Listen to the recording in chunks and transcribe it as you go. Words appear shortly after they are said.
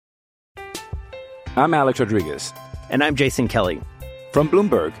I'm Alex Rodriguez. And I'm Jason Kelly. From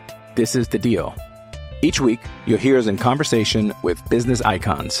Bloomberg, this is The Deal. Each week, you'll hear us in conversation with business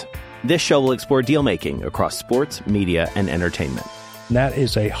icons. This show will explore deal-making across sports, media, and entertainment. That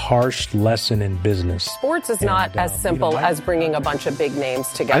is a harsh lesson in business. Sports is not as simple as bringing a bunch of big names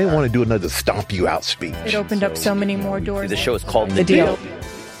together. I didn't want to do another stomp you out speech. It opened up so many more doors. The show is called The Deal.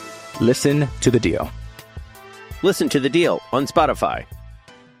 Listen to The Deal. Listen to The Deal on Spotify.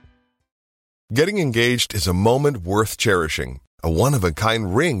 Getting engaged is a moment worth cherishing. A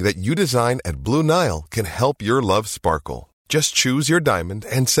one-of-a-kind ring that you design at Blue Nile can help your love sparkle. Just choose your diamond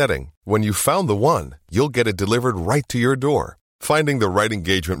and setting. When you've found the one, you'll get it delivered right to your door. Finding the right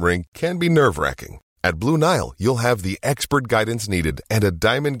engagement ring can be nerve-wracking. At Blue Nile, you'll have the expert guidance needed and a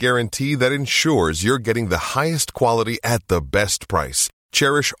diamond guarantee that ensures you're getting the highest quality at the best price.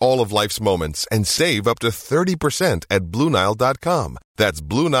 Cherish all of life's moments and save up to 30% at BlueNile.com. That's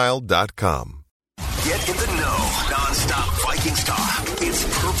BlueNile.com. Get in the know. Non-stop Vikings talk.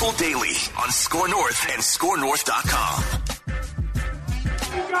 It's Purple Daily on Score North and ScoreNorth.com.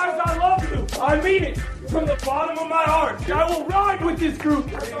 You guys, I love you. I mean it. From the bottom of my heart. I will ride with this group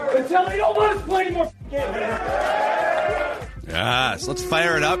until they don't let us play anymore games. Yes, let's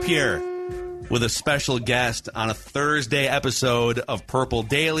fire it up here with a special guest on a Thursday episode of Purple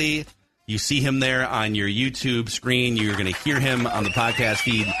Daily. You see him there on your YouTube screen. You're going to hear him on the podcast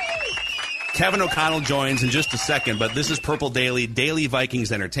feed. Kevin O'Connell joins in just a second, but this is Purple Daily, Daily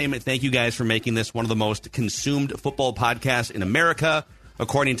Vikings Entertainment. Thank you guys for making this one of the most consumed football podcasts in America.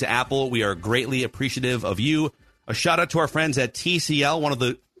 According to Apple, we are greatly appreciative of you. A shout-out to our friends at TCL, one of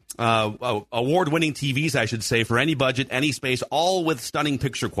the award-winning TVs, I should say, for any budget, any space, all with stunning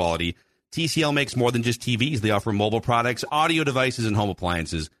picture quality. TCL makes more than just TVs. They offer mobile products, audio devices, and home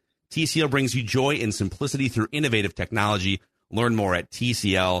appliances. TCL brings you joy and simplicity through innovative technology. Learn more at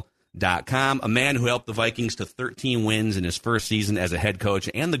TCL.com. A man who helped the Vikings to 13 wins in his first season as a head coach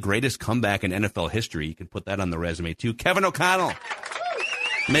and the greatest comeback in NFL history. You can put that on the resume, too. Kevin O'Connell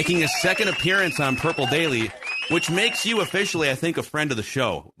making his second appearance on Purple Daily, which makes you officially, I think, a friend of the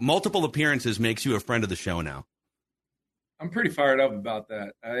show. Multiple appearances makes you a friend of the show now. I'm pretty fired up about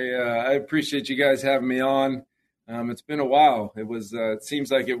that. I appreciate you guys having me on. It's been a while. It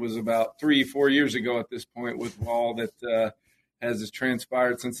seems like it was about 3-4 years ago at this point with all that has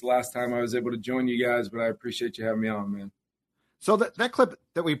transpired since the last time I was able to join you guys, but I appreciate you having me on, man. So that clip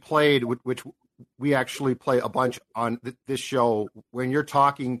that we played, which we actually play a bunch on this show, when you're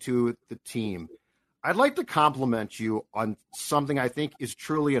talking to the team, I'd like to compliment you on something I think is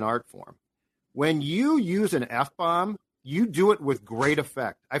truly an art form. When you use an F-bomb, you do it with great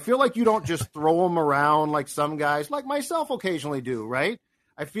effect. I feel like you don't just throw them around like some guys, like myself occasionally do, right?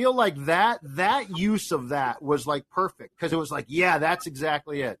 I feel like that use of that was like perfect because it was like, yeah, that's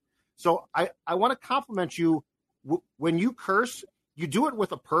exactly it. So I want to compliment you. When you curse, you do it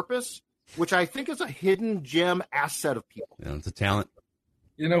with a purpose, which I think is a hidden gem asset of people. Yeah, it's a talent.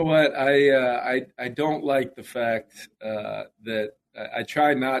 You know what? I don't like the fact that I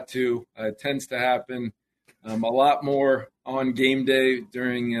try not to. It tends to happen a lot more on game day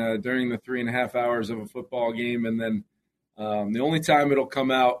during the 3.5 hours of a football game, and then the only time it'll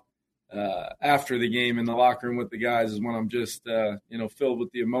come out after the game in the locker room with the guys is when I'm just filled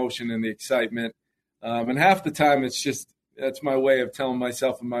with the emotion and the excitement. And half the time that's my way of telling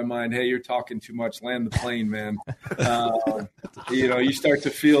myself in my mind, hey, you're talking too much. Land the plane, man. You start to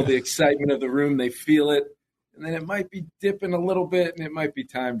feel the excitement of the room. They feel it. And then it might be dipping a little bit, and it might be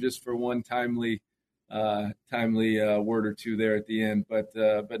time just for one timely word or two there at the end. But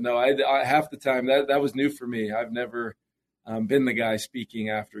no, I half the time that was new for me. I've never been the guy speaking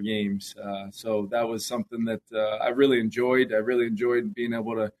after games. So that was something that I really enjoyed. I really enjoyed being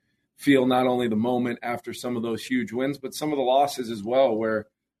able to feel not only the moment after some of those huge wins, but some of the losses as well, where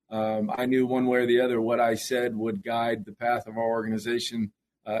I knew one way or the other what I said would guide the path of our organization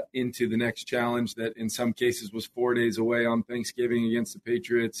into the next challenge that in some cases was 4 days away on Thanksgiving against the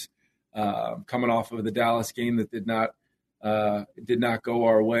Patriots, coming off of the Dallas game that did not go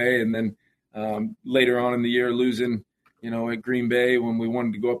our way. And then later on in the year, losing, at Green Bay when we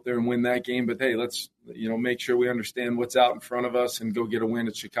wanted to go up there and win that game. But, hey, let's, make sure we understand what's out in front of us and go get a win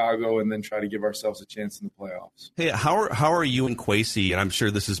at Chicago and then try to give ourselves a chance in the playoffs. Hey, how are you and Kwesi, and I'm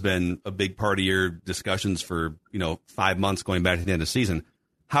sure this has been a big part of your discussions for, 5 months going back to the end of the season.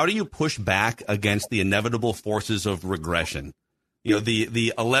 How do you push back against the inevitable forces of regression?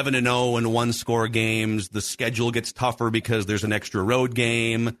 The 11-0 and one-score games, the schedule gets tougher because there's an extra road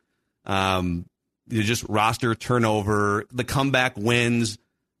game, just roster turnover, the comeback wins.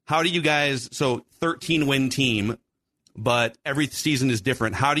 How do you guys, so 13-win team, but every season is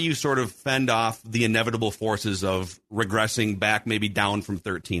different. How do you sort of fend off the inevitable forces of regressing back, maybe down from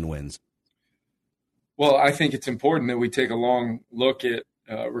 13 wins? Well, I think it's important that we take a long look at,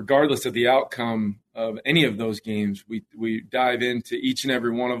 regardless of the outcome of any of those games, we dive into each and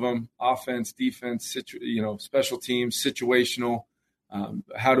every one of them: offense, defense, special teams, situational.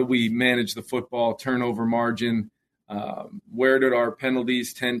 How do we manage the football, turnover margin? Where did our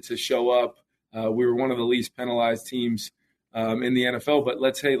penalties tend to show up? We were one of the least penalized teams in the NFL, but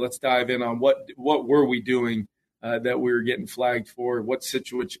let's dive in on what were we doing that we were getting flagged for? What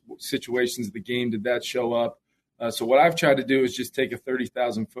situations of the game did that show up? So what I've tried to do is just take a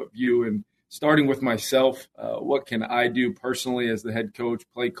 30,000-foot view, and starting with myself, what can I do personally as the head coach,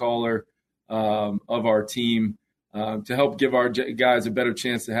 play caller of our team to help give our guys a better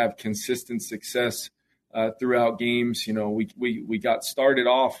chance to have consistent success throughout games. We got started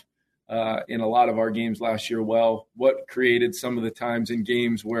off in a lot of our games last year well. What created some of the times in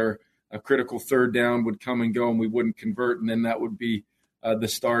games where a critical third down would come and go and we wouldn't convert, and then that would be the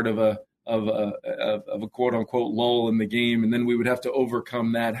start of a quote unquote lull in the game, and then we would have to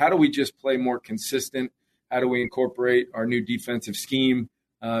overcome that. How do we just play more consistent? How do we incorporate our new defensive scheme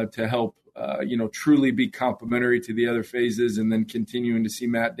to help truly be complementary to the other phases, and then continuing to see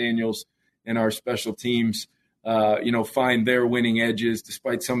Matt Daniels and our special teams find their winning edges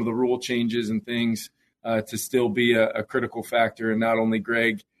despite some of the rule changes and things to still be a critical factor. And not only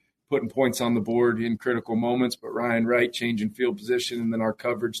Greg putting points on the board in critical moments, but Ryan Wright changing field position, and then our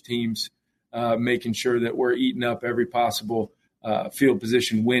coverage teams making sure that we're eating up every possible field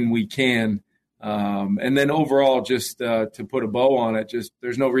position when we can. And then overall, just to put a bow on it, just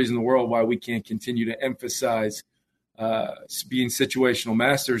there's no reason in the world why we can't continue to emphasize being situational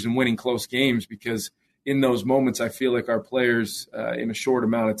masters and winning close games, because in those moments, I feel like our players in a short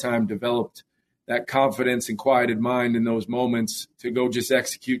amount of time developed that confidence and quieted mind in those moments to go just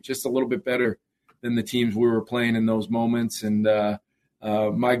execute just a little bit better than the teams we were playing in those moments. And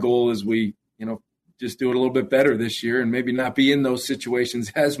my goal is we, just do it a little bit better this year and maybe not be in those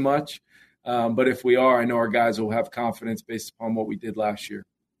situations as much. But if we are, I know our guys will have confidence based upon what we did last year.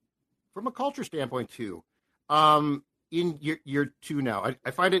 From a culture standpoint, too, in year two now,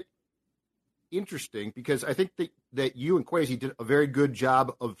 I find it interesting because I think that you and Kwesi did a very good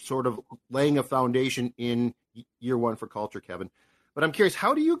job of sort of laying a foundation in year one for culture, Kevin. But I'm curious,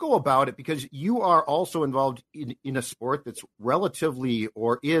 how do you go about it? Because you are also involved in a sport that's relatively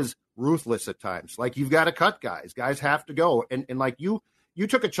or is ruthless at times. Like, you've got to cut guys. Guys have to go. And like you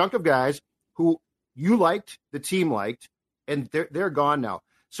took a chunk of guys who you liked, the team liked, and they're gone now.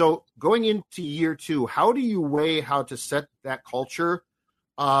 So going into year two, how do you weigh how to set that culture,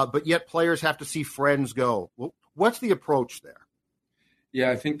 but yet players have to see friends go? What's the approach there? Yeah,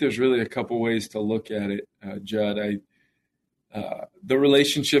 I think there's really a couple ways to look at it, Judd. The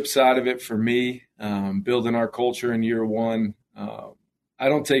relationship side of it for me, building our culture in year one, I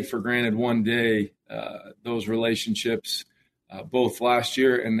don't take for granted one day those relationships, both last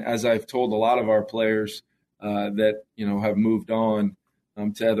year and as I've told a lot of our players that have moved on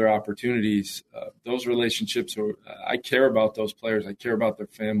to other opportunities. Those relationships I care about those players. I care about their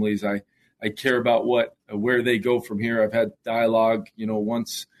families. I care about where they go from here. I've had dialogue,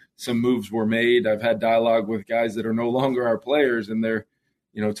 once some moves were made. I've had dialogue with guys that are no longer our players, and they're,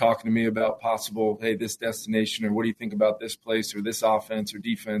 talking to me about possible, hey, this destination, or what do you think about this place or this offense or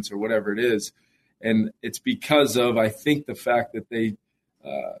defense or whatever it is. And it's because of, I think, the fact that they,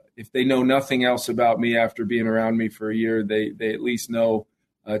 if they know nothing else about me after being around me for a year, they at least know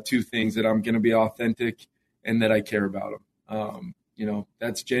two things: that I'm going to be authentic and that I care about them.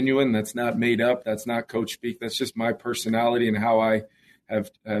 That's genuine. That's not made up. That's not coach speak. That's just my personality and how I have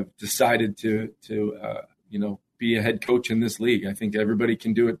decided to be a head coach in this league. I think everybody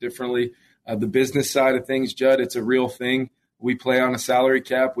can do it differently. The business side of things, Judd, it's a real thing. We play on a salary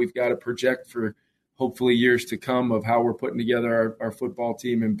cap. We've got to project for hopefully years to come of how we're putting together our football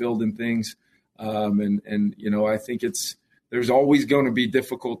team and building things. I think there's always going to be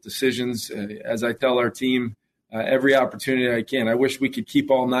difficult decisions. As I tell our team, every opportunity I can. I wish we could keep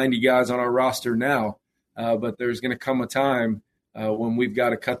all 90 guys on our roster now, but there's going to come a time when we've got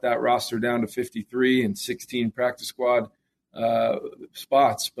to cut that roster down to 53 and 16 practice squad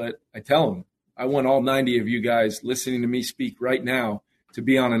spots. But I tell them, I want all 90 of you guys listening to me speak right now to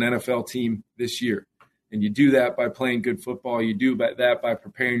be on an NFL team this year. And you do that by playing good football. You do that by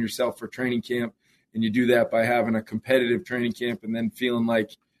preparing yourself for training camp. And you do that by having a competitive training camp and then feeling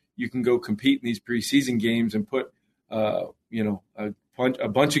like you can go compete in these preseason games and put, a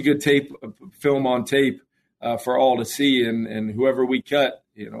bunch of good film on tape for all to see. And whoever we cut,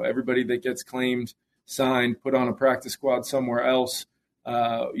 everybody that gets claimed signed, put on a practice squad somewhere else,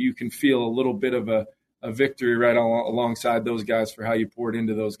 you can feel a little bit of a victory right alongside those guys for how you poured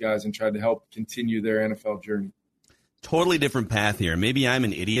into those guys and tried to help continue their NFL journey. Totally different path here. Maybe I'm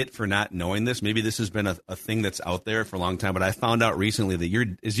an idiot for not knowing this. Maybe this has been a thing that's out there for a long time, but I found out recently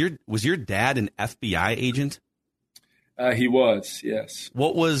that was your dad an FBI agent? He was, yes.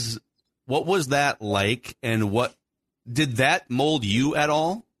 What was that like, and what did that mold you at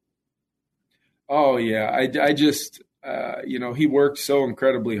all? Oh yeah, I just he worked so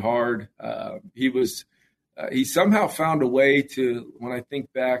incredibly hard. He somehow found a way to, when I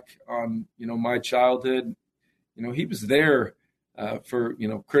think back on my childhood, he was there for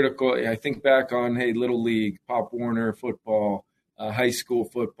critical. I think back on Little League, Pop Warner football, high school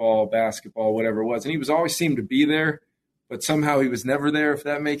football, basketball, whatever it was, and he was always seemed to be there. But somehow he was never there, if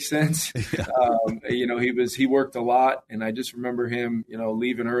that makes sense. Yeah. He worked a lot, and I just remember him,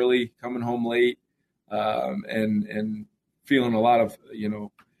 leaving early, coming home late, and feeling a lot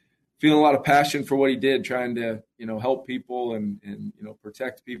of passion for what he did, trying to help people and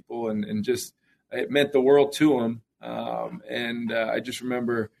protect people, and just it meant the world to him. I just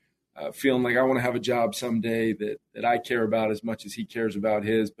remember feeling like I want to have a job someday that I care about as much as he cares about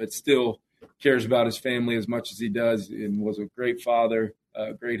his, but still cares about his family as much as he does, and was a great father,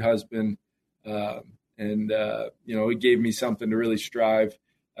 a great husband. It gave me something to really strive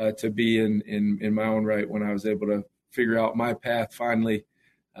to be in my own right when I was able to figure out my path finally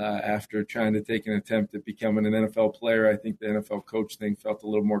after trying to take an attempt at becoming an NFL player. I think the NFL coach thing felt a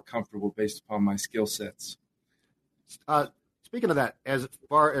little more comfortable based upon my skill sets. Speaking of that, as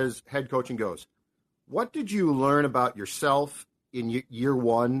far as head coaching goes, what did you learn about yourself in year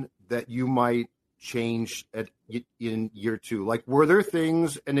one that you might change in year two? Like, were there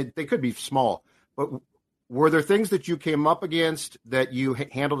things, and they could be small, but were there things that you came up against that you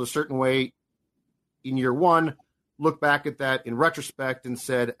handled a certain way in year one, look back at that in retrospect and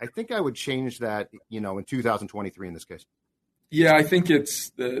said, I think I would change that, in 2023 in this case? Yeah, I think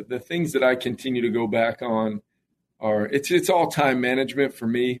it's the things that I continue to go back on are, it's all time management for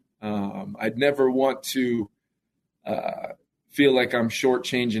me. I'd never want to feel like I'm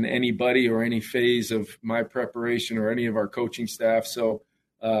shortchanging anybody or any phase of my preparation or any of our coaching staff. So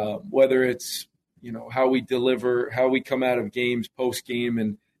whether it's, how we deliver, how we come out of games post game,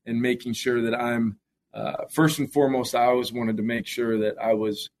 and making sure that I'm first and foremost, I always wanted to make sure that I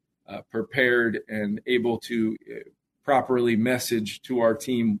was prepared and able to properly message to our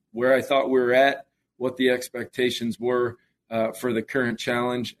team where I thought we were at, what the expectations were for the current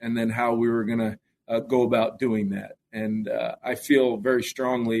challenge, and then how we were going to go about doing that. And I feel very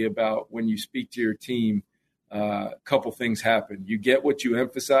strongly about when you speak to your team, a couple things happen. You get what you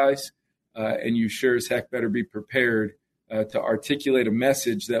emphasize, and you sure as heck better be prepared to articulate a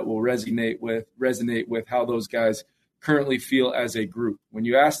message that will resonate with how those guys currently feel as a group. When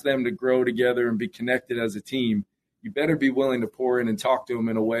you ask them to grow together and be connected as a team, you better be willing to pour in and talk to them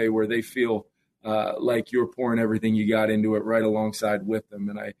in a way where they feel like you're pouring everything you got into it right alongside with them.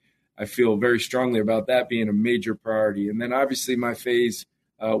 And I feel very strongly about that being a major priority. And then obviously my phase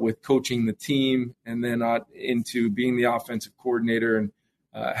with coaching the team, and then into being the offensive coordinator, and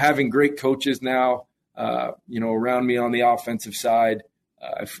having great coaches now, around me on the offensive side.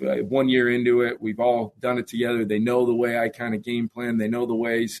 1 year into it, we've all done it together. They know the way I kind of game plan. They know the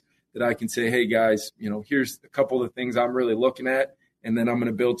ways that I can say, hey guys, here's a couple of the things I'm really looking at, and then I'm going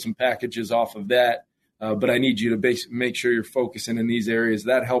to build some packages off of that. But I need you to make sure you're focusing in these areas.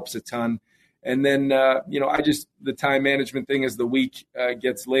 That helps a ton. And then, the time management thing as the week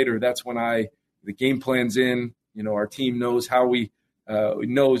gets later, that's when the game plan's in. Our team knows how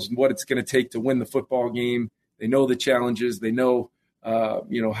knows what it's going to take to win the football game. They know the challenges. They know, how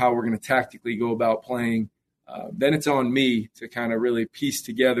we're going to tactically go about playing. Then it's on me to kind of really piece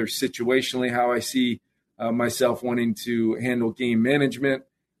together situationally how I see myself wanting to handle game management.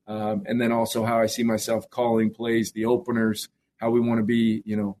 And then also how I see myself calling plays, the openers, how we want to be,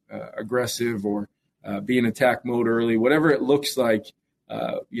 aggressive or be in attack mode early, whatever it looks like,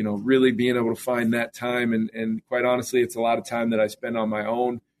 really being able to find that time. And quite honestly, it's a lot of time that I spend on my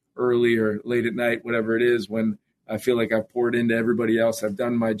own early or late at night, whatever it is, when I feel like I've poured into everybody else. I've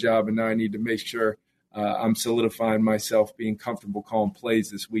done my job, and now I need to make sure I'm solidifying myself, being comfortable calling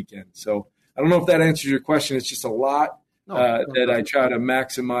plays this weekend. So I don't know if that answers your question. It's just a lot that I try to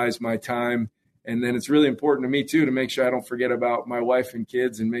maximize my time. And then it's really important to me, too, to make sure I don't forget about my wife and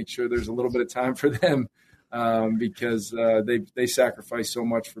kids, and make sure there's a little bit of time for them because they sacrifice so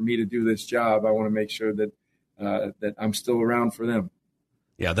much for me to do this job. I want to make sure that that I'm still around for them.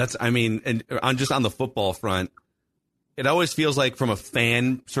 Yeah, and just on the football front, it always feels like from a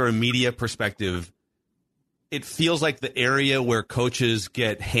fan sort of media perspective, it feels like the area where coaches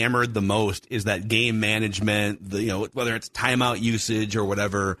get hammered the most is that game management, whether it's timeout usage or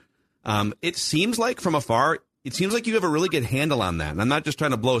whatever. It seems like from afar, it seems like you have a really good handle on that. And I'm not just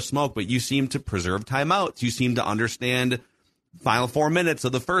trying to blow smoke, but you seem to preserve timeouts. You seem to understand final 4 minutes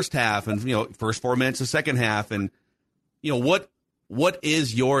of the first half and, first 4 minutes of the second half. And, what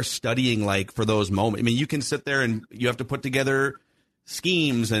is your studying like for those moments? I mean, you can sit there and you have to put together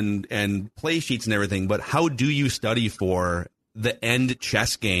schemes and play sheets and everything, but how do you study for the end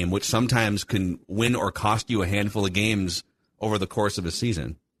chess game, which sometimes can win or cost you a handful of games over the course of a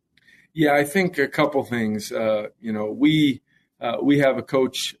season? Yeah, I think a couple things. We have a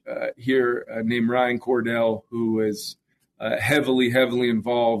coach here named Ryan Cordell who is heavily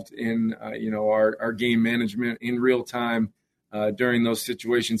involved in our game management in real time during those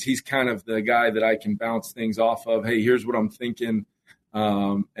situations. He's kind of the guy that I can bounce things off of. Hey, here's what I'm thinking,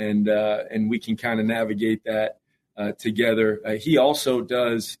 and we can kind of navigate that together. He also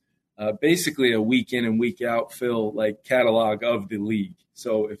does basically a week in and week out, Phil, like catalog of the league.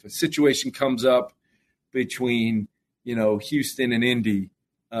 So if a situation comes up between, Houston and Indy,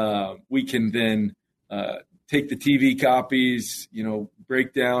 we can then take the TV copies,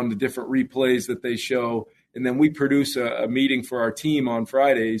 break down the different replays that they show, and then we produce a meeting for our team on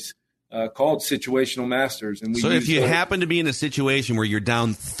Fridays called Situational Masters. And so if you happen to be in a situation where you're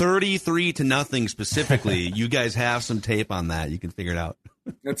down 33-0 specifically, you guys have some tape on that. You can figure it out.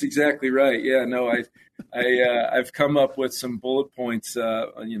 That's exactly right. Yeah, no, I've come up with some bullet points,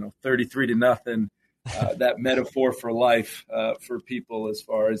 33-0, that metaphor for life for people as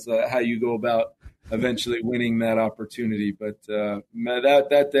far as how you go about eventually winning that opportunity. But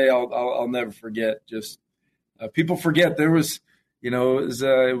that day I'll never forget. Just people forget there was,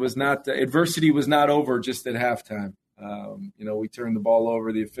 it was not, adversity was not over just at halftime. We turned the ball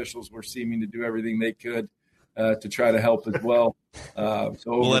over. The officials were seeming to do everything they could to try to help as well. So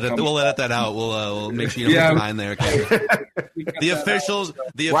we'll edit that out. We'll make sure you don't mind there. Okay? The officials.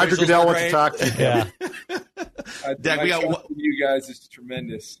 Roger Goodell wants to talk to you. Yeah. Dak, we got you guys. It's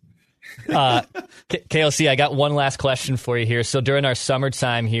tremendous. KLC, I got one last question for you here. So during our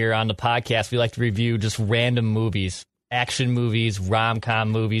summertime here on the podcast, we like to review just random movies, action movies, rom-com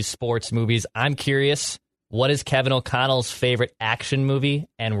movies, sports movies. I'm curious, what is Kevin O'Connell's favorite action movie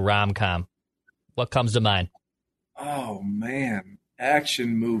and rom-com? What comes to mind? Oh, man.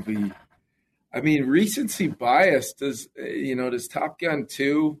 Action movie. I mean, recency bias. Does Top Gun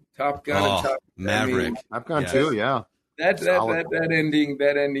 2? Top Gun and Top Maverick. Top Gun 2, yeah.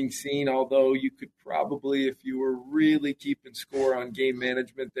 That ending scene, although you could probably, if you were really keeping score on game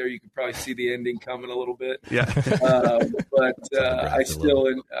management there, you could probably see the ending coming a little bit. Yeah. But I still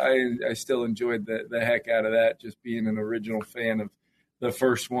enjoyed the heck out of that, just being an original fan of the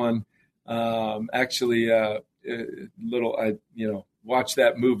first one. I watched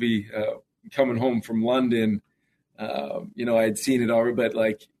that movie coming home from London. I had seen it already, but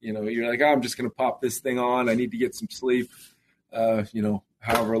you're like, I'm just going to pop this thing on. I need to get some sleep.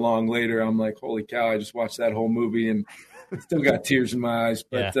 However long later, I'm like, holy cow, I just watched that whole movie and still got tears in my eyes.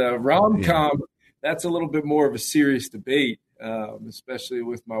 But rom-com, that's a little bit more of a serious debate, especially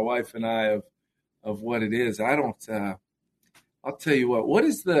with my wife and I of what it is. I'll tell you what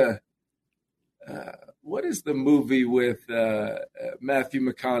is the movie with Matthew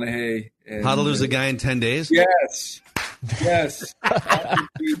McConaughey? And, How to Lose a Guy in 10 Days? Yes.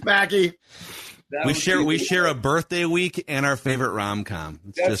 Maggie. We share a birthday week and our favorite rom-com.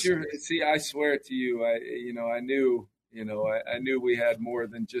 I swear to you, I knew we had more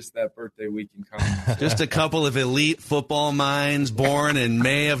than just that birthday week in common. Just a couple of elite football minds born in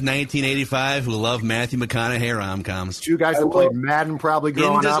May of 1985 who love Matthew McConaughey rom-coms. Two guys that played Madden probably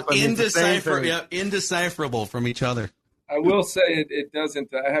growing up. Indecipherable from each other. I will say it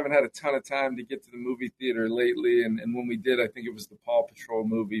doesn't. I haven't had a ton of time to get to the movie theater lately, and when we did, I think it was the Paw Patrol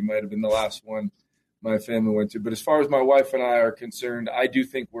movie might have been the last one my family went to. But as far as my wife and I are concerned, I do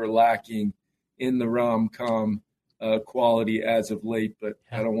think we're lacking in the rom-com quality as of late, but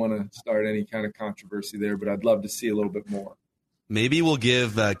I don't want to start any kind of controversy there, but I'd love to see a little bit more. Maybe we'll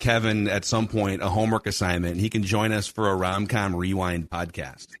give Kevin at some point a homework assignment. He can join us for a rom-com rewind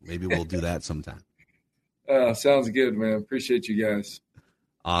podcast. Maybe we'll do that sometime. Sounds good, man. Appreciate you guys.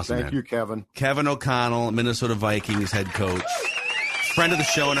 Awesome. Thank you, Kevin. Kevin O'Connell, Minnesota Vikings head coach. Friend of the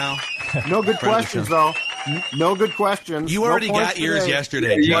show now. No good questions, though. No good questions. You already got yours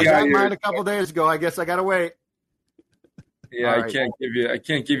yesterday. I got mine a couple days ago. I guess I got to wait. Yeah, right. I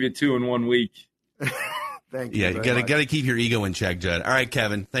can't give you 2 in 1 week. Thank you. Yeah, you got to keep your ego in check, Judd. All right,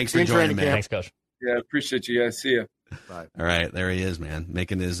 Kevin. Thanks for joining me. Thanks, Coach. Yeah, appreciate you guys. See you. Bye. All right, there he is, man,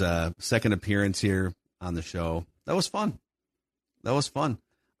 making his second appearance here on the show. That was fun.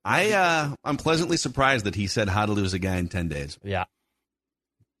 I'm pleasantly surprised that he said how to lose a guy in 10 days. Yeah.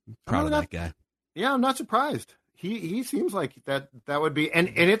 Proud of that guy. Yeah, I'm not surprised. He seems like that would be, and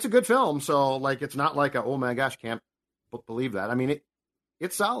it's a good film. So like, it's not like oh my gosh, can't believe that. I mean,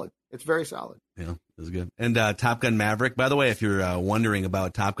 it's solid. It's very solid. Yeah, it was good. And Top Gun Maverick, by the way, if you're wondering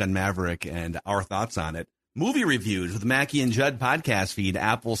about Top Gun Maverick and our thoughts on it, movie reviews with Mackie and Judd podcast feed,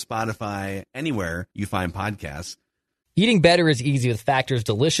 Apple, Spotify, anywhere you find podcasts. Eating better is easy with Factor's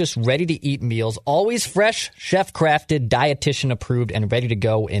delicious, ready-to-eat meals. Always fresh, chef-crafted, dietitian-approved, and ready to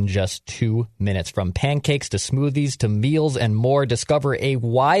go in just 2 minutes. From pancakes to smoothies to meals and more, discover a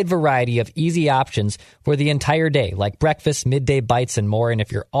wide variety of easy options for the entire day, like breakfast, midday bites, and more. And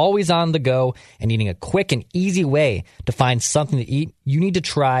if you're always on the go and needing a quick and easy way to find something to eat, you need to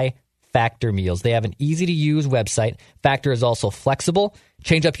try Factor Meals. They have an easy-to-use website. Factor is also flexible.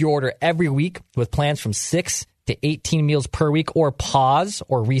 Change up your order every week with plans from 6 to 18 meals per week, or pause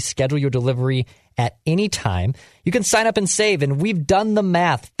or reschedule your delivery at any time. You can sign up and save, and we've done the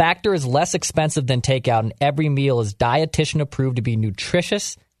math. Factor is less expensive than takeout, and every meal is dietitian approved to be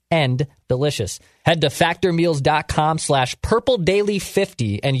nutritious and delicious. Head to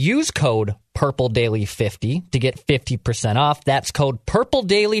factormeals.com/purpledaily50 and use code purpledaily50 to get 50% off. That's code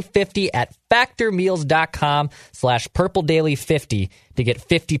purpledaily50 at factormeals.com/purpledaily50 to get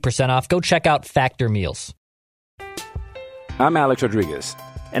 50% off. Go check out Factor Meals. I'm Alex Rodriguez.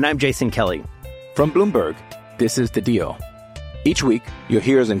 And I'm Jason Kelly. From Bloomberg, this is The Deal. Each week, you'll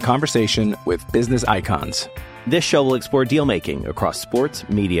hear us in conversation with business icons. This show will explore deal-making across sports,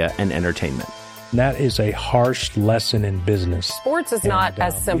 media, and entertainment. That is a harsh lesson in business. Sports is not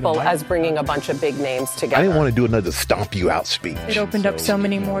as simple as bringing a bunch of big names together. I didn't want to do another stomp you out speech. It opened up so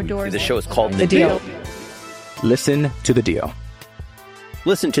many more doors. The show is called The Deal. Listen to The Deal.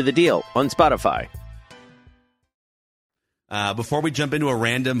 Listen to The Deal on Spotify. Before we jump into a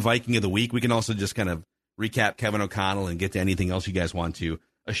random Viking of the week, we can also just kind of recap Kevin O'Connell and get to anything else you guys want to.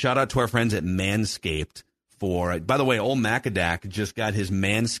 A shout out to our friends at Manscaped by the way, old Macadac just got his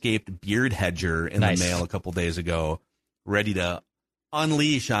Manscaped beard hedger in the mail a couple days ago, ready to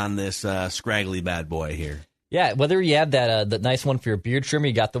unleash on this scraggly bad boy here. Yeah, whether you have that nice one for your beard trimmer,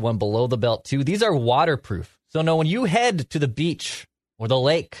 you got the one below the belt too. These are waterproof. So no, when you head to the beach or the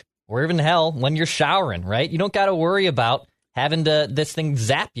lake or even hell, when you're showering, right, you don't got to worry about having this thing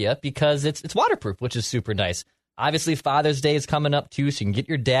zap you because it's waterproof, which is super nice. Obviously, Father's Day is coming up too, so you can get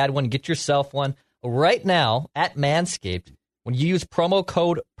your dad one, get yourself one. Right now at Manscaped, when you use promo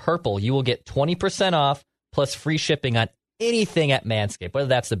code PURPLE, you will get 20% off plus free shipping on anything at Manscaped, whether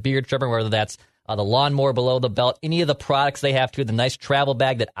that's the beard trimmer, whether that's the lawnmower below the belt, any of the products they have too, the nice travel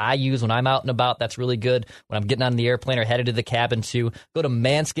bag that I use when I'm out and about. That's really good when I'm getting on the airplane or headed to the cabin too. Go to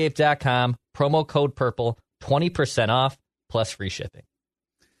manscaped.com, promo code PURPLE, 20% off plus free shipping.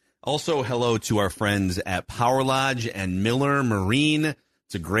 Also, hello to our friends at Power Lodge and Miller Marine.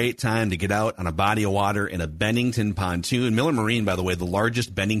 It's a great time to get out on a body of water in a Bennington pontoon. Miller Marine, by the way, the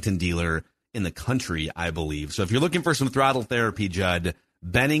largest Bennington dealer in the country, I believe. So if you're looking for some throttle therapy, Judd,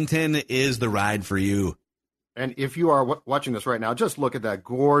 Bennington is the ride for you. And if you are watching this right now, just look at that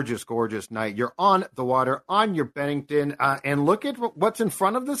gorgeous, gorgeous night. You're on the water, on your Bennington, and look at what's in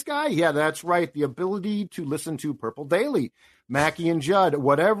front of this guy. Yeah, that's right. The ability to listen to Purple Daily, Mackie and Judd,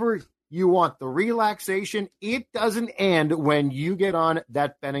 whatever you want, the relaxation, it doesn't end when you get on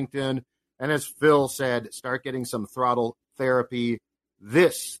that Bennington. And as Phil said, start getting some throttle therapy.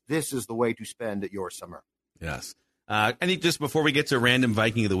 This is the way to spend your summer. Yes. Any just before we get to random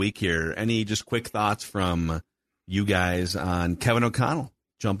Viking of the week here, any just quick thoughts from you guys on Kevin O'Connell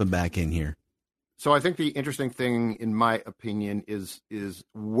jumping back in here? So I think the interesting thing, in my opinion, is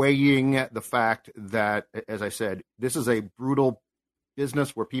weighing the fact that, as I said, this is a brutal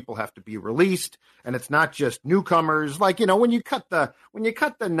business where people have to be released, and it's not just newcomers. Like, when you cut the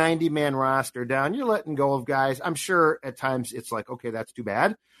 90-man roster down, you're letting go of guys. I'm sure at times it's like, okay, that's too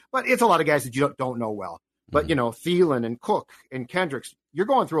bad, but it's a lot of guys that you don't know well. But Thielen and Cook and Kendricks, you're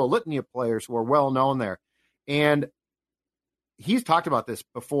going through a litany of players who are well known there, and he's talked about this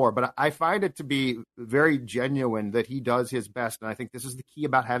before. But I find it to be very genuine that he does his best, and I think this is the key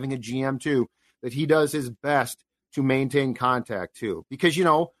about having a GM too, that he does his best to maintain contact too, because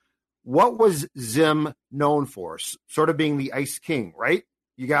what was Zim known for? Sort of being the Ice King, right?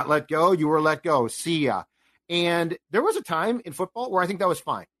 You got let go, you were let go. See ya. And there was a time in football where I think that was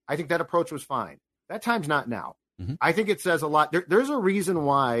fine. I think that approach was fine. That time's not now. Mm-hmm. I think it says a lot. There's a reason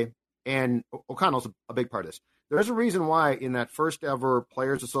why, and O'Connell's a big part of this. There's a reason why in that first ever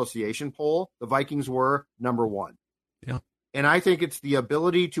Players Association poll, the Vikings were number one. Yeah. And I think it's the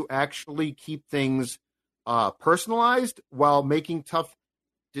ability to actually keep things personalized while making tough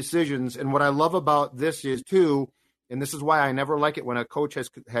decisions. And what I love about this is too, and this is why I never like it when a coach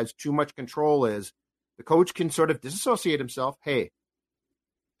has too much control, is the coach can sort of disassociate himself. Hey,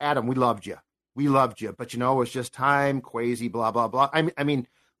 Adam, we loved you, but it's just time, Kwesi, blah blah blah. I mean,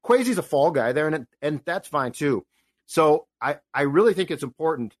 Kwesi's a fall guy there, and that's fine too. So I really think it's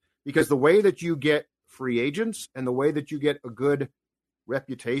important, because the way that you get free agents and the way that you get a good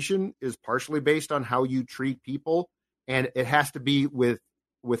reputation is partially based on how you treat people, and it has to be with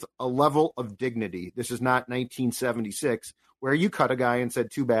a level of dignity. This is not 1976 where you cut a guy and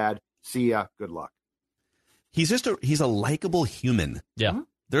said, too bad, see ya, good luck. He's a likable human. Yeah. Mm-hmm.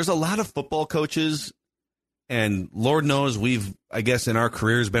 There's a lot of football coaches, and Lord knows we've, I guess, in our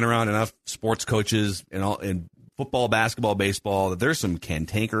careers been around enough sports coaches in football, basketball, baseball, that there's some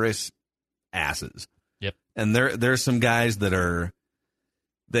cantankerous asses. Yep. And there's some guys that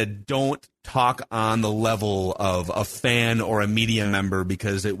don't talk on the level of a fan or a media member,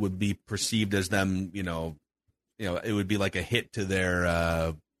 because it would be perceived as them, it would be like a hit to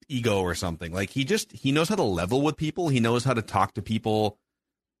their ego or something. Like he knows how to level with people. He knows how to talk to people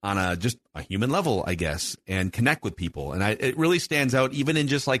on a human level, I guess, and connect with people. And it really stands out even in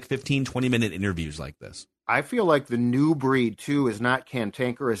just like 15, 20-minute interviews like this. I feel like the new breed, too, is not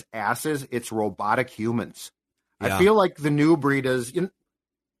cantankerous asses. It's robotic humans. Yeah. I feel like the new breed is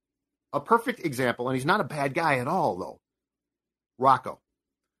a perfect example, and he's not a bad guy at all, though. Rocco.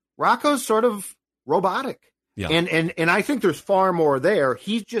 Rocco's sort of robotic. Yeah. And I think there's far more there.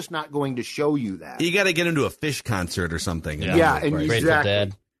 He's just not going to show you that. You got to get him to a Fish concert or something. Yeah, and Grateful exactly.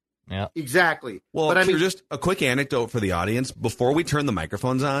 Dead. Yeah. Exactly. Well, but just a quick anecdote for the audience before we turn the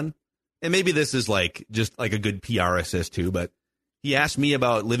microphones on, and maybe this is just like a good PR assist too, but he asked me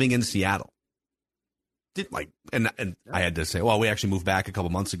about living in Seattle. And I had to say, well, we actually moved back a couple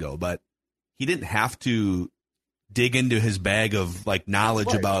months ago, but he didn't have to dig into his bag of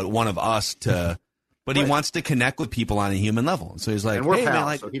knowledge about one of us to, but he wants to connect with people on a human level. So he's like, and we're hey, pals,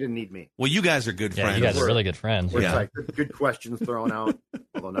 man, so he didn't need me. Well, you guys are good friends. You guys are really good friends. We're good questions thrown out,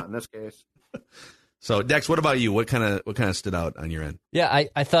 although not in this case. So, Dex, what about you? What kind of stood out on your end? Yeah,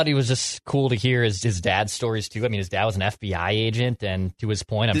 I thought he was just cool to hear his dad's stories, too. I mean, his dad was an FBI agent, and to his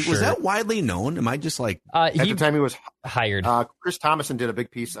point, I'm sure. Was that widely known? Am I just at the time he was hired. Chris Thomason did a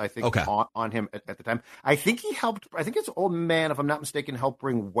big piece, I think, on him at the time. I think he helped, his old man, if I'm not mistaken, helped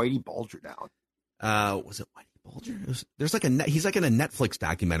bring Whitey Bulger down. Was it Whitey Bulger? There's he's like in a Netflix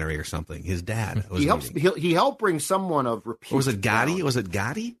documentary or something. His dad. He helped bring someone of repute. Or was it Gotti? Down. Was it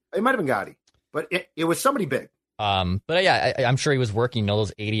Gotti? It might have been Gotti. But it was somebody big. But yeah, I'm sure he was working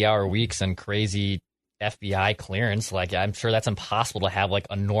those 80-hour weeks and crazy FBI clearance. I'm sure that's impossible to have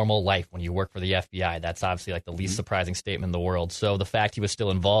a normal life when you work for the FBI. That's obviously the least surprising statement in the world. So the fact he was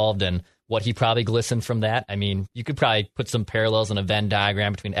still involved and what he probably glistened from that, I mean, you could probably put some parallels in a Venn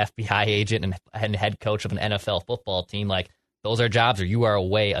diagram between FBI agent and head coach of an NFL football team. Those are jobs where you are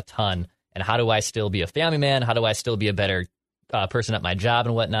away a ton. And how do I still be a family man? How do I still be a better person at my job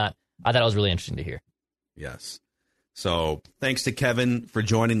and whatnot? I thought it was really interesting to hear. Yes. So thanks to Kevin for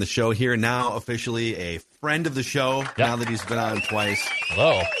joining the show here. Now officially a friend of the show, now that he's been on twice.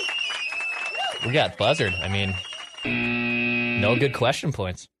 Hello. We got buzzard. I mean, no good question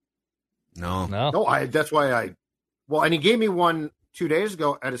points. No. That's why and he gave me one 2 days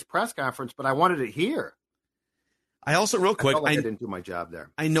ago at his press conference, but I wanted it here. I also, real quick, I didn't do my job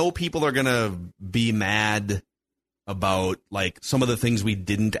there. I know people are going to be mad about some of the things we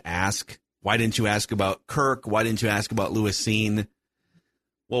didn't ask. Why didn't you ask about Kirk? Why didn't you ask about Lewis Seen?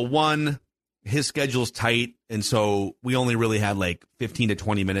 Well, one, his schedule's tight, and so we only really had 15 to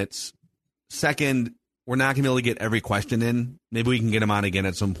 20 minutes. Second, we're not going to be able to get every question in. Maybe we can get him on again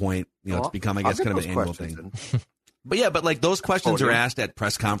at some point. It's become, I guess, kind of an annual thing. But those questions are asked at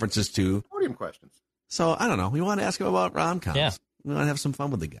press conferences too. Podium questions. So I don't know. We want to ask him about rom-coms. Yeah. We want to have some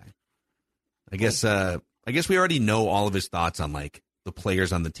fun with the guy. I guess we already know all of his thoughts on the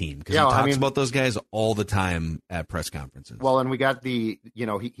players on the team, because he talks about those guys all the time at press conferences. Well, and we got he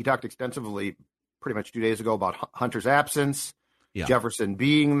talked extensively pretty much 2 days ago about Hunter's absence, Jefferson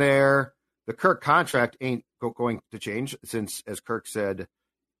being there. The Kirk contract ain't going to change since, as Kirk said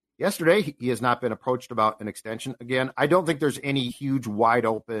yesterday, he has not been approached about an extension again. I don't think there's any huge wide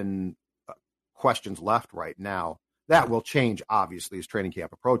open questions left right now. That will change, obviously, as training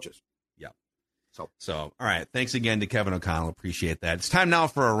camp approaches. So, all right. Thanks again to Kevin O'Connell. Appreciate that. It's time now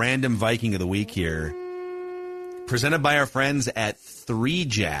for a random Viking of the week here. Presented by our friends at 3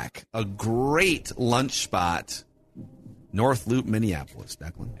 Jack, a great lunch spot North Loop, Minneapolis.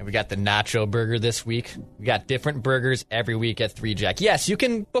 Declan. And we got the Nacho Burger this week. We got different burgers every week at 3 Jack. Yes, you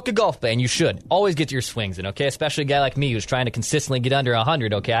can book a golf day, and you should. Always get your swings in, okay? Especially a guy like me who's trying to consistently get under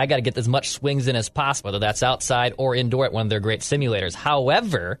 100, okay? I got to get as much swings in as possible, whether that's outside or indoor at one of their great simulators.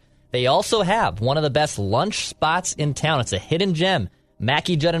 However, they also have one of the best lunch spots in town. It's a hidden gem.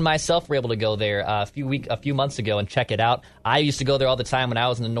 Mackie, Judd, and myself were able to go there a few months ago and check it out. I used to go there all the time when I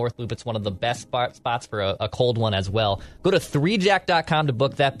was in the North Loop. It's one of the best spots for a cold one as well. Go to 3jack.com to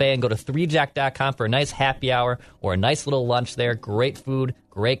book that bay, and go to 3jack.com for a nice happy hour or a nice little lunch there. Great food,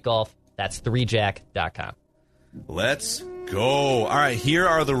 great golf. That's 3jack.com. Let's go. All right, here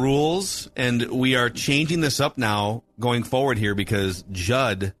are the rules, and we are changing this up now going forward here because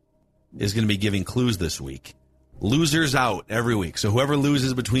Judd is going to be giving clues this week. Losers out every week. So whoever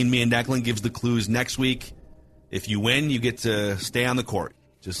loses between me and Declan gives the clues next week. If you win, you get to stay on the court,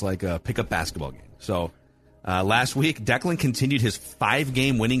 just like a pickup basketball game. So last week, Declan continued his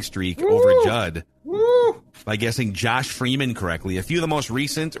 5-game winning streak over Judd by guessing Josh Freeman correctly. A few of the most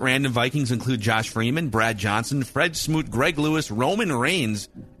recent random Vikings include Josh Freeman, Brad Johnson, Fred Smoot, Greg Lewis, Roman Reigns,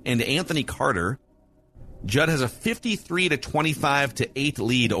 and Anthony Carter. Judd has a 53-25-8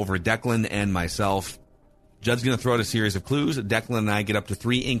 lead over Declan and myself. Judd's going to throw out a series of clues. Declan and I get up to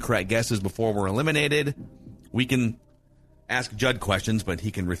 3 incorrect guesses before we're eliminated. We can ask Judd questions, but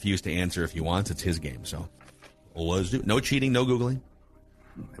he can refuse to answer if he wants. It's his game, so let's do. No cheating, no Googling.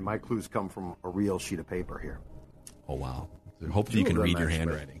 And my clues come from a real sheet of paper here. Oh, wow. Hopefully you can read your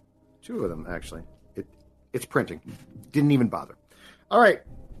handwriting. 2 of them, actually. It's printing. Didn't even bother. All right,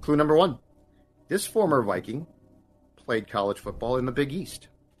 clue number 1. This former Viking played college football in the Big East.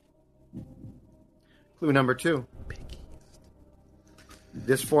 Clue number 2.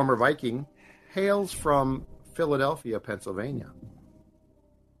 This former Viking hails from Philadelphia, Pennsylvania.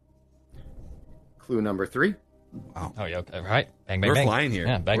 Clue number 3. Wow. Oh, yeah. Okay. All right. Bang, bang, We're bang. flying here.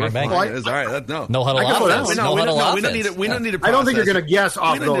 Yeah, bang, We're bang, bang. flying. All right. No. No huddle offense. No, we don't need to process. I don't think you're going to guess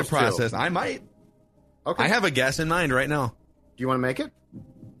off we don't need those to process. I might. Okay. I have a guess in mind right now. Do you want to make it?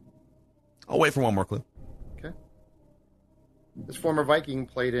 I'll wait for one more clue. Okay. This former Viking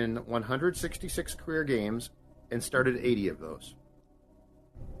played in 166 career games and started 80 of those.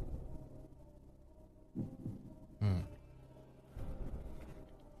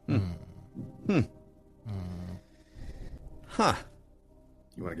 Huh.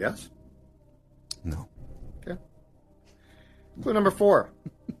 You want to guess? No. Okay. Clue number 4.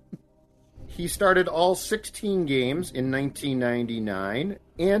 He started all 16 games in 1999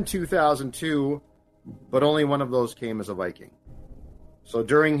 and 2002, but only one of those came as a Viking. So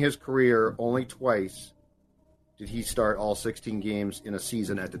during his career, only twice did he start all 16 games in a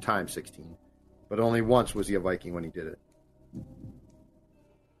season, at the time 16, but only once was he a Viking when he did it.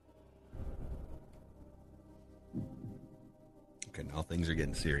 Okay, now things are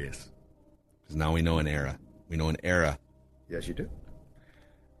getting serious. Because now we know an era. We know an era. Yes, you do.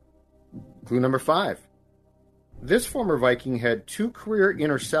 Clue number 5. This former Viking had 2 career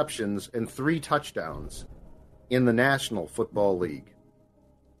interceptions and 3 touchdowns in the National Football League.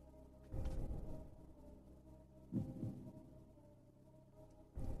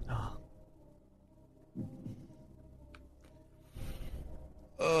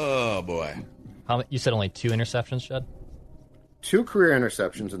 Oh, boy. You said only 2 interceptions, Judd? 2 career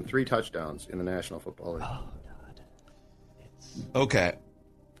interceptions and 3 touchdowns in the National Football League. Oh, God. Okay.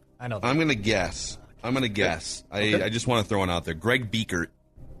 I know. I'm going to guess. Okay. I just want to throw one out there. Greg Beekert.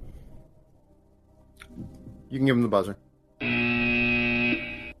 You can give him the buzzer.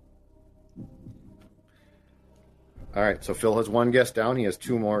 All right, so Phil has 1 guess down. He has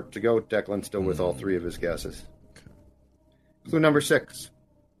 2 more to go. Declan's still with all 3 of his guesses. Clue number 6.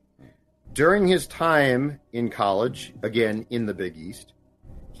 During his time in college, again in the Big East,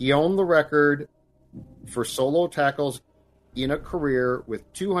 he owned the record for solo tackles in a career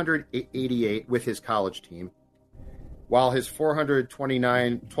with 288 with his college team, while his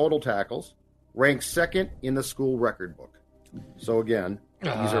 429 total tackles ranked 2nd in the school record book. So again,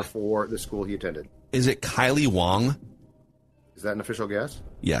 these are for the school he attended. Is it Kylie Wong? Is that an official guess?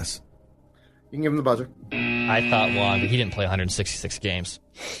 Yes. You can give him the buzzer. I thought Wong, but he didn't play 166 games.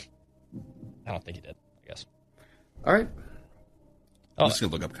 I don't think he did, I guess. All right. I'm just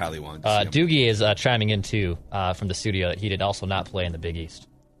going to look up Kylie Wong. Doogie is chiming in, too, from the studio that he did also not play in the Big East.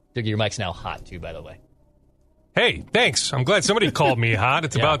 Doogie, your mic's now hot, too, by the way. Hey, thanks. I'm glad somebody called me hot.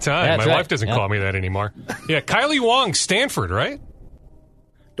 It's about time. My wife doesn't call me that anymore. Yeah, Kylie Wong, Stanford, right?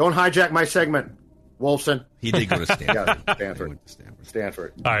 Don't hijack my segment, Wolfson. He did go to Stanford. Yeah, Stanford.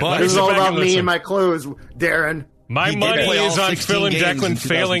 Stanford. All right, this is all about me and my clues, Darren. My money is on Phil and Declan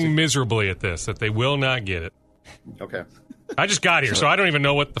failing miserably at this, that they will not get it. Okay. I just got here, so I don't even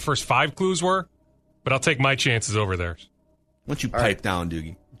know what the first 5 clues were, but I'll take my chances over theirs. Why don't you pipe down,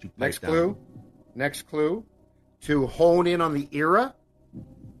 Doogie? Next clue. To hone in on the era,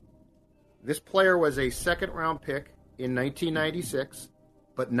 this player was a second-round pick in 1996,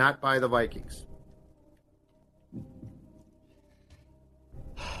 but not by the Vikings.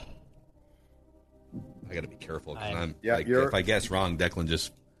 I got to be careful. If I guess wrong, Declan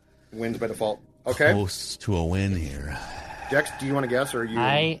just wins by default. Okay. Close to a win here. Dex, do you want to guess, or are you?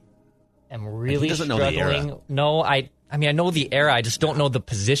 I am really doesn't know the struggling. era. No, I know the era. I just don't know the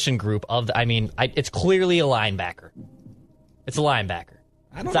position group of the. It's clearly a linebacker. It's a linebacker.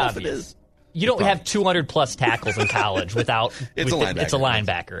 I don't know if it is. You don't have 200-plus tackles in college without. It's a linebacker. It's a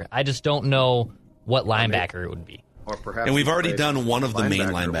linebacker. I just don't know what linebacker it would be. Or perhaps and we've already done one of the main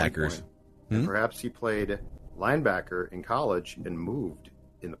linebackers. And perhaps he played linebacker in college and moved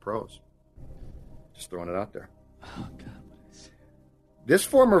in the pros. Just throwing it out there. Oh, God. This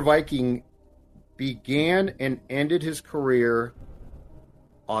former Viking began and ended his career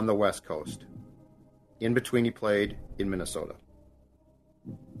on the West Coast. In between, he played in Minnesota.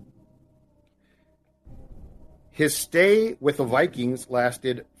 His stay with the Vikings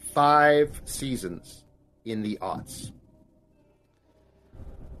lasted 5 seasons in the aughts.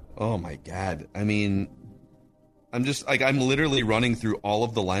 Oh, my God. I mean, I'm literally running through all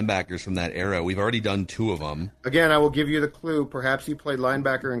of the linebackers from that era. We've already done 2 of them. Again, I will give you the clue. Perhaps he played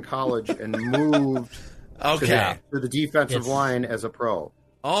linebacker in college and moved to the defensive line as a pro.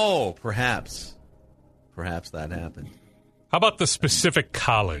 Oh, perhaps. Perhaps that happened. How about the specific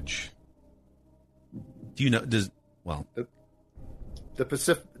college? Do you know? The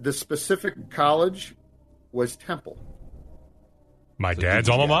specific college was Temple. My dad's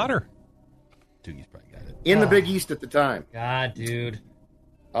alma mater. Doogie's probably got it. In the Big East at the time. God, dude.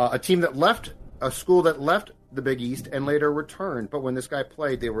 A school that left the Big East and later returned. But when this guy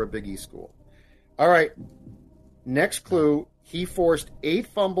played, they were a Big East school. All right. Next clue. He forced 8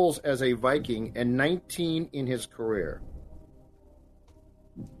 fumbles as a Viking and 19 in his career.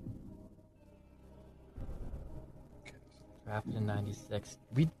 Drafted in 96.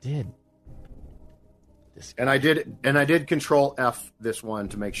 We did. And I did Control F this one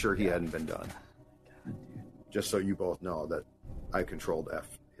to make sure he hadn't been done. Just so you both know that I Controlled F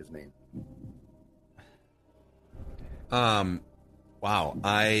his name. Wow.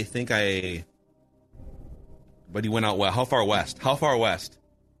 I think but he went out west. How far west?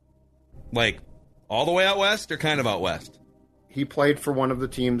 Like all the way out west or kind of out west? He played for one of the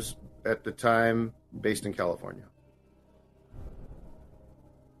teams at the time based in California.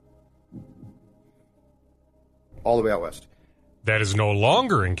 All the way out west. That is no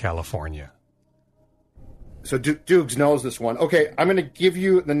longer in California. So Dukes knows this one. Okay, I'm going to give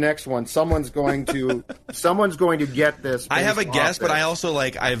you the next one. Someone's going to get this. I have a guess, but I also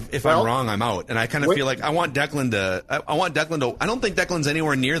if I'm wrong, I'm out. And I kind of feel like I want Declan to. I don't think Declan's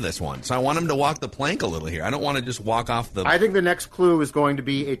anywhere near this one, so I want him to walk the plank a little here. I don't want to just walk off the. I think the next clue is going to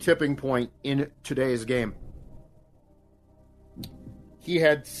be a tipping point in today's game. He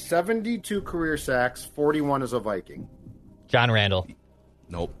had 72 career sacks, 41 as a Viking. John Randall.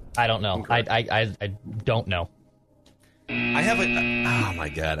 Nope. I don't know. Okay. I don't know. I have oh my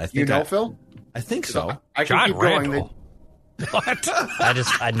God! I think Phil? I think so. I can keep Randall. Going. What?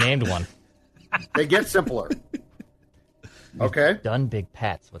 I named one. They get simpler. Okay. Done Big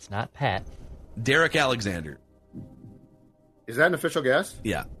Pat, so it's not Pat. Derek Alexander. Is that an official guess?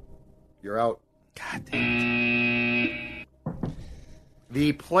 Yeah. You're out. God damn it.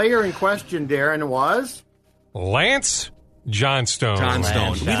 The player in question, Darren, was Lance Johnstone.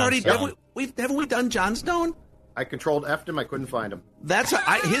 Haven't we done Johnstone? I Controlled F'd him. I couldn't find him. That's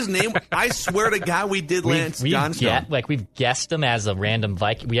his name. I swear to God, we did Lance Johnstone. We've guessed him as a random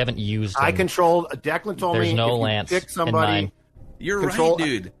Viking. We haven't used him. Declan told me there's no if Lance. Pick somebody. You're right,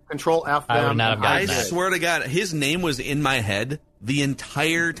 dude. Control F them. I would not have gotten that. I swear to God, his name was in my head the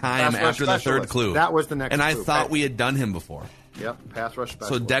entire time after the third clue. That was the next clue. And I clue. thought we had done him before. Yep, pass rush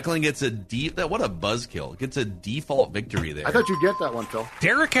specialist. So Declan gets what a buzzkill. Gets a default victory there. I thought you'd get that one, Phil.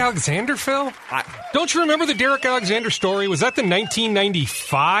 Derek Alexander, Phil? Don't you remember the Derek Alexander story? Was that the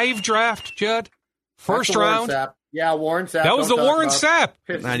 1995 draft, Judd? First round? Warren Sapp. Yeah, Warren Sapp. That was the Warren Sapp.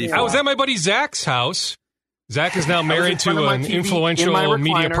 94. I was at my buddy Zach's house. Zach is now married to an influential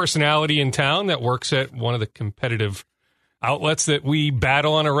media personality in town that works at one of the competitive outlets that we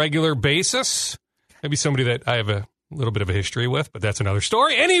battle on a regular basis. Maybe somebody that I have a little bit of a history with, but that's another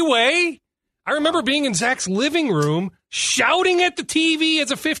story. Anyway, I remember being in Zach's living room shouting at the TV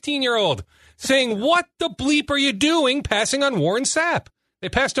as a 15-year-old, saying, "What the bleep are you doing passing on Warren Sapp?" They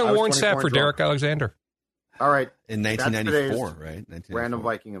passed on Warren Sapp for Derek Alexander. All right. In 1994, right? 1994. Random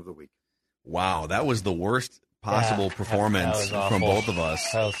Viking of the week. Wow, that was the worst possible performance from both of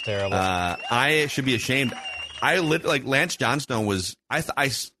us. That was terrible. I should be ashamed. Lance Johnstone was.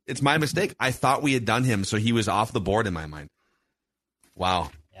 It's my mistake. I thought we had done him, so he was off the board in my mind.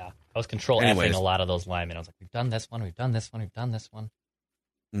 Wow. Yeah, I was control F-ing a lot of those linemen. I was like, we've done this one, we've done this one, we've done this one.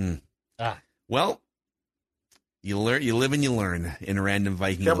 Well, you live and you learn in a Random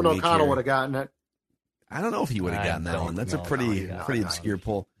Viking. Kevin O'Connell would have gotten it. I don't know if he would have gotten that one. That's a pretty obscure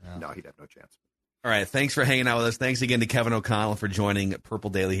pull. No, he'd have no chance. All right, thanks for hanging out with us. Thanks again to Kevin O'Connell for joining Purple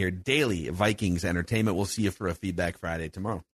Daily here. Daily Vikings Entertainment. We'll see you for a Feedback Friday tomorrow.